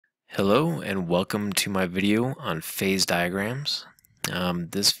Hello and welcome to my video on phase diagrams.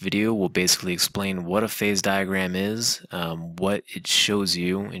 This video will basically explain what a phase diagram is, what it shows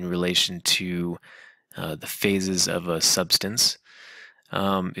you in relation to the phases of a substance.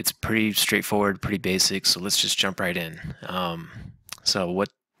 It's pretty straightforward, pretty basic, so let's just jump right in. So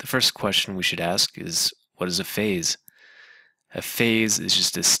the first question we should ask is, what is a phase? A phase is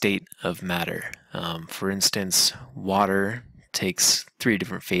just a state of matter. For instance, water takes three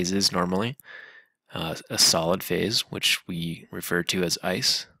different phases normally. A solid phase, which we refer to as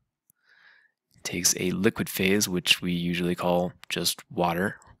ice. It takes a liquid phase, which we usually call just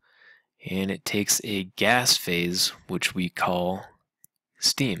water. And it takes a gas phase, which we call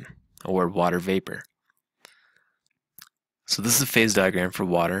steam or water vapor. So this is a phase diagram for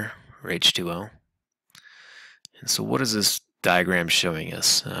water, or H2O. And so what is this diagram showing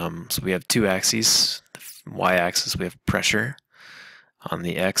us? So we have two axes. The y-axis we have pressure. On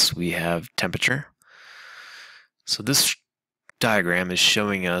the x we have temperature. So this diagram is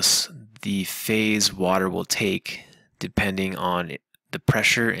showing us the phase water will take depending on the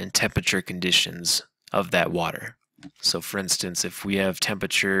pressure and temperature conditions of that water. So for instance, if we have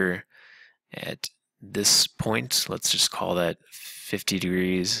temperature at this point, let's just call that 50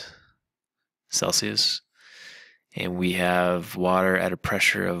 degrees Celsius, and we have water at a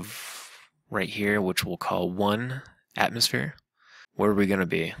pressure of right here, which we'll call 1 atmosphere. Where are we going to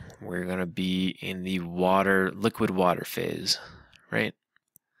be? We're going to be in the liquid water phase, right?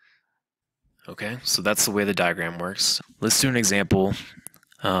 Okay, so that's the way the diagram works. Let's do an example.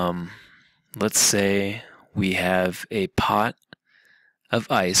 Let's say we have a pot of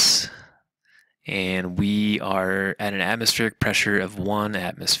ice and we are at an atmospheric pressure of 1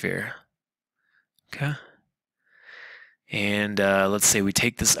 atmosphere. Okay. And let's say we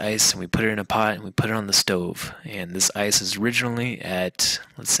take this ice and we put it in a pot and we put it on the stove. And this ice is originally at,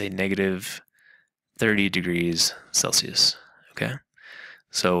 let's say, negative 30 degrees Celsius. Okay?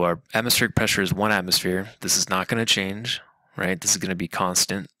 So our atmospheric pressure is 1 atmosphere. This is not going to change, right? This is going to be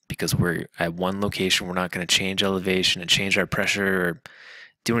constant because we're at one location. We're not going to change elevation and change our pressure or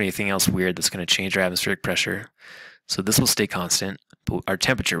do anything else weird that's going to change our atmospheric pressure. So this will stay constant, but our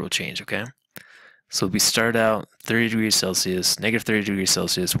temperature will change, okay? So we start out 30 degrees Celsius, negative 30 degrees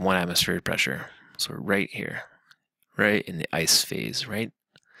Celsius, 1 atmospheric pressure. So we're right here, right in the ice phase, right?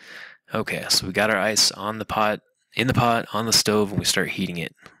 Okay, so we got our ice on the pot, on the stove, and we start heating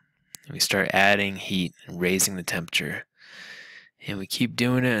it. And we start adding heat and raising the temperature. And we keep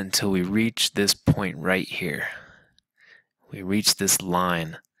doing it until we reach this point right here. We reach this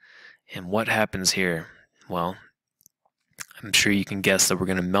line. And what happens here? Well, I'm sure you can guess that we're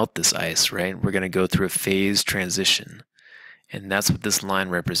going to melt this ice, right? We're going to go through a phase transition. And that's what this line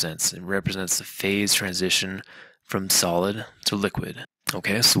represents. It represents the phase transition from solid to liquid.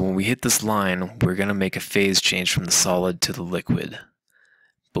 Okay, so when we hit this line, we're going to make a phase change from the solid to the liquid.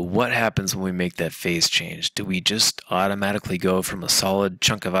 But what happens when we make that phase change? Do we just automatically go from a solid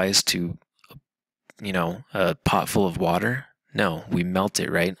chunk of ice to, a pot full of water? No, we melt it,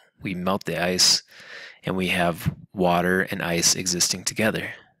 right? We melt the ice and we have water and ice existing together,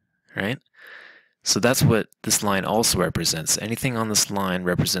 right? So that's what this line also represents. Anything on this line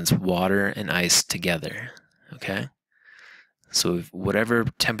represents water and ice together, okay? So if whatever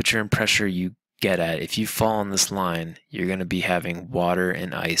temperature and pressure you get at, if you fall on this line, you're going to be having water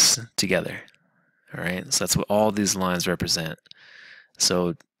and ice together, all right? So that's what all these lines represent.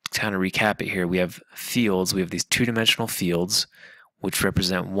 So to kind of recap it here, we have fields. We have these two-dimensional fields, which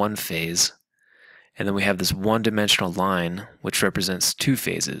represent one phase. And then we have this one-dimensional line, which represents two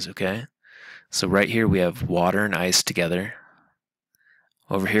phases, okay? So right here we have water and ice together.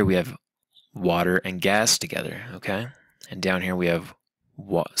 Over here we have water and gas together, okay? And down here we have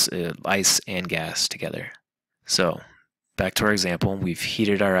ice and gas together. So back to our example, we've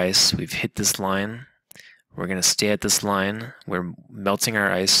heated our ice, we've hit this line. We're going to stay at this line. We're melting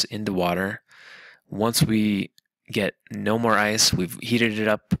our ice into water. Once we get no more ice, we've heated it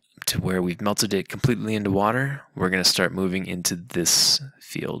up to where we've melted it completely into water, we're going to start moving into this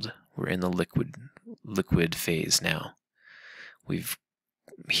field. We're in the liquid phase now. We've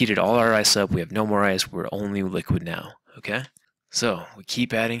heated all our ice up, we have no more ice, we're only liquid now, okay? So we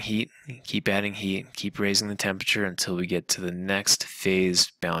keep adding heat, keep raising the temperature until we get to the next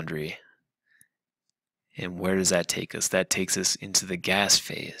phase boundary. And where does that take us? That takes us into the gas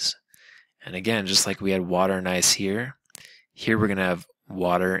phase. And again, just like we had water and ice here we're going to have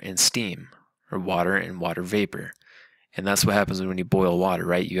water and steam, or water and water vapor. And that's what happens when you boil water,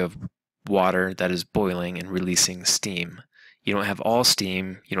 right? You have water that is boiling and releasing steam. You don't have all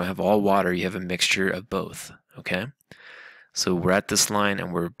steam, you don't have all water, you have a mixture of both, okay? So we're at this line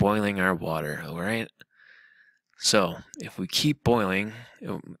and we're boiling our water, all right? So if we keep boiling,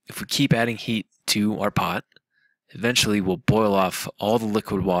 if we keep adding heat to our pot, eventually we'll boil off all the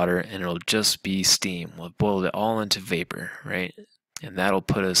liquid water and it'll just be steam. We'll boil it all into vapor, right? And that'll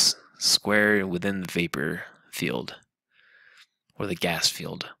put us square within the vapor field or the gas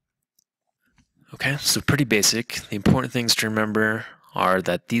field. Okay, so pretty basic. The important things to remember are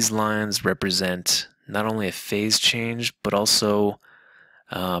that these lines represent not only a phase change, but also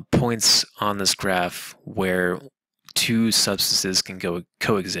points on this graph where two substances can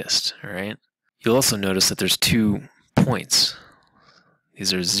coexist, all right? You'll also notice that there's 2 points.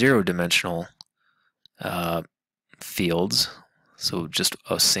 These are zero-dimensional fields, so just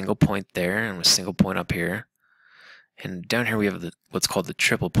a single point there and a single point up here. And down here we have what's called the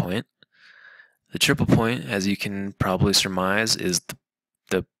triple point. The triple point, as you can probably surmise, is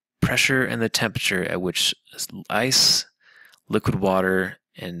the pressure and the temperature at which ice, liquid water,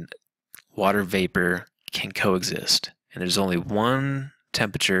 and water vapor can coexist. And there's only one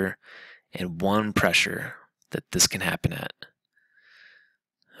temperature and one pressure that this can happen at.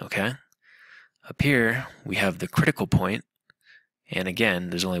 Okay? Up here, we have the critical point. And again,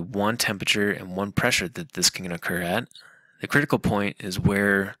 there's only one temperature and one pressure that this can occur at. The critical point is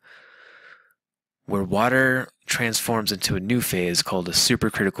where water transforms into a new phase called a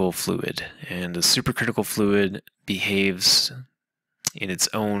supercritical fluid. And a supercritical fluid behaves in its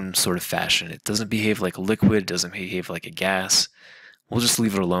own sort of fashion. It doesn't behave like a liquid, it doesn't behave like a gas. We'll just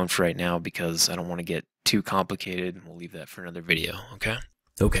leave it alone for right now because I don't want to get too complicated. We'll leave that for another video, okay?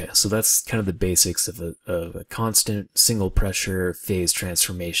 Okay, so that's kind of the basics of a constant single pressure phase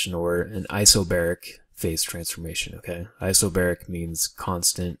transformation, or an isobaric phase transformation, okay? Isobaric means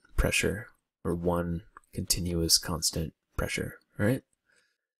constant pressure, or one continuous constant pressure, all right?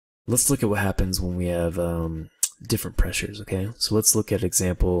 Let's look at what happens when we have different pressures, okay? So let's look at an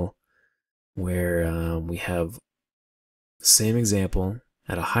example where we have the same example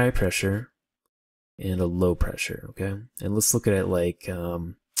at a high pressure and a low pressure, okay? And let's look at it like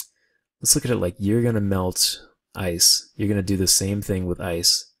you're gonna melt ice. You're gonna do the same thing with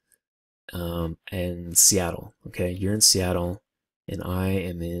ice in Seattle, okay? You're in Seattle and I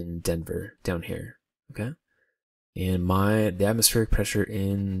am in Denver down here, okay? And the atmospheric pressure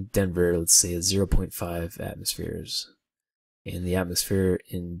in Denver, let's say, is 0.5 atmospheres. And the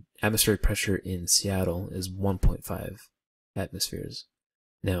atmospheric pressure in Seattle is 1.5 atmospheres.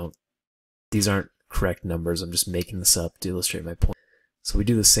 Now, these aren't correct numbers. I'm just making this up to illustrate my point. So we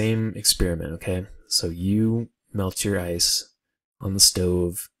do the same experiment, okay? So you melt your ice on the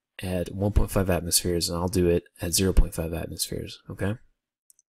stove at 1.5 atmospheres, and I'll do it at 0.5 atmospheres, okay?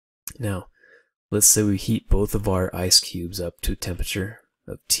 Now, let's say we heat both of our ice cubes up to a temperature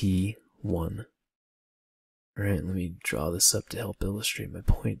of T1. Alright, let me draw this up to help illustrate my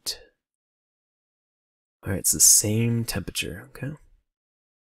point. Alright, it's the same temperature, okay?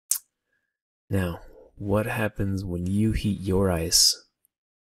 Now, what happens when you heat your ice?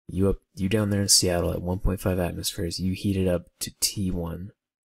 You down there in Seattle at 1.5 atmospheres, you heat it up to T1.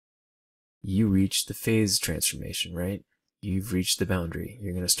 You reach the phase transformation, right? You've reached the boundary.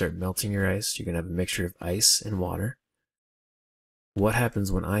 You're going to start melting your ice. You're going to have a mixture of ice and water. What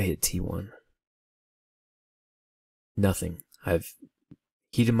happens when I hit T1? Nothing. I've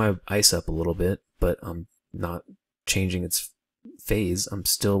heated my ice up a little bit, but I'm not changing its phase. I'm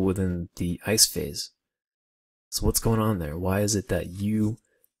still within the ice phase. So what's going on there? Why is it that you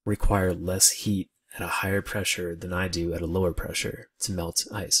require less heat at a higher pressure than I do at a lower pressure to melt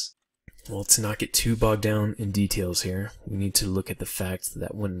ice? Well, to not get too bogged down in details here, we need to look at the fact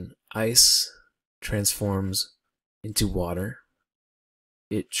that when ice transforms into water,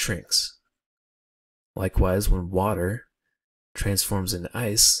 it shrinks. Likewise, when water transforms into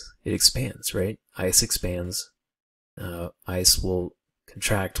ice, it expands, right? Ice expands. Ice will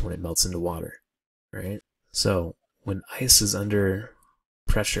contract when it melts into water, right? So when ice is under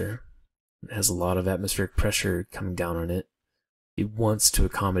pressure, it has a lot of atmospheric pressure coming down on it, it wants to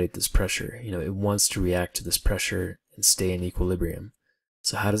accommodate this pressure. It wants to react to this pressure and stay in equilibrium.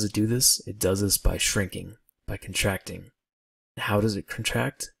 So how does it do this? It does this by shrinking, by contracting. How does it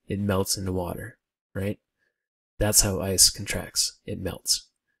contract? It melts into water, right? That's how ice contracts. It melts.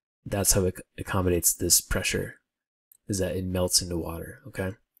 That's how it accommodates this pressure, is that it melts into water,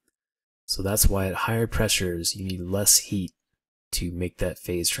 okay? So that's why at higher pressures, you need less heat to make that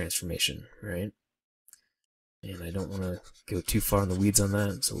phase transformation, right? And I don't want to go too far in the weeds on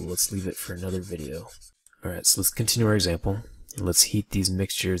that, so let's leave it for another video. Alright, so let's continue our example. And let's heat these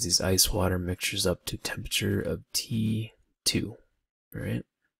mixtures, these ice-water mixtures, up to a temperature of T2. Alright?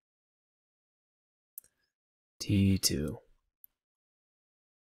 T2.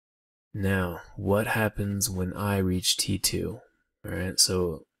 Now, what happens when I reach T2? Alright,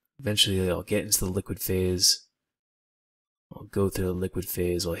 so eventually I'll get into the liquid phase. I'll go through the liquid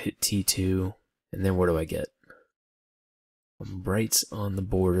phase, I'll hit T2, and then where do I get? I'm right on the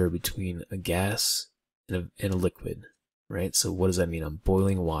border between a gas and a liquid, right? So what does that mean? I'm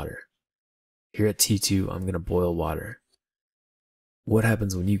boiling water. Here at T2, I'm going to boil water. What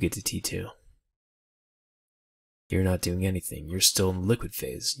happens when you get to T2? You're not doing anything. You're still in the liquid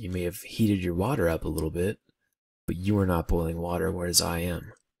phase. You may have heated your water up a little bit, but you are not boiling water, whereas I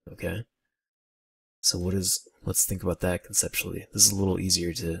am, okay? So let's think about that conceptually. This is a little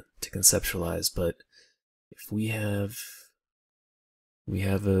easier to conceptualize, but if we have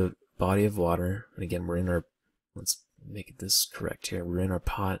a body of water, and again, let's make this correct here. We're in our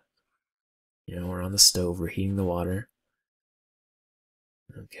pot, we're on the stove, we're heating the water.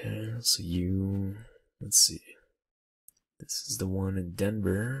 Okay, so let's see. This is the one in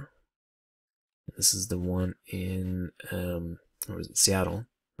Denver. This is the one in, Seattle,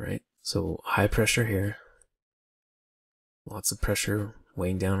 right? So high pressure here. Lots of pressure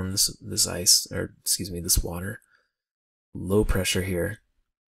weighing down on this ice, or excuse me, this water. Low pressure here,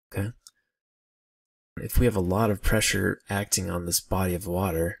 okay? If we have a lot of pressure acting on this body of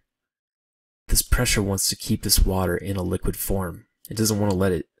water, this pressure wants to keep this water in a liquid form. It doesn't want to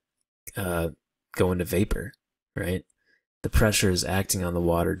let it go into vapor, right? The pressure is acting on the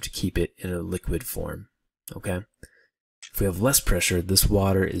water to keep it in a liquid form, okay? If we have less pressure, this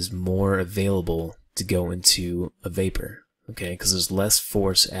water is more available to go into a vapor, okay? Because there's less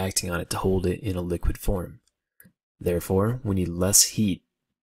force acting on it to hold it in a liquid form. Therefore, we need less heat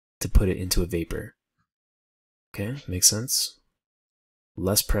to put it into a vapor. Okay, makes sense?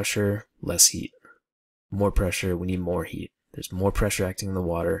 Less pressure, less heat. More pressure, we need more heat. There's more pressure acting on the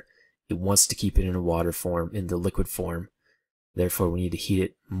water. It wants to keep it in a water form, in the liquid form. Therefore, we need to heat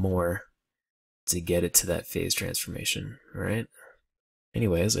it more to get it to that phase transformation, alright?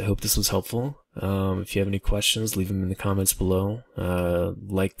 Anyways, I hope this was helpful. If you have any questions, leave them in the comments below.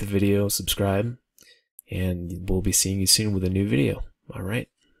 Like the video, subscribe, and we'll be seeing you soon with a new video. Alright.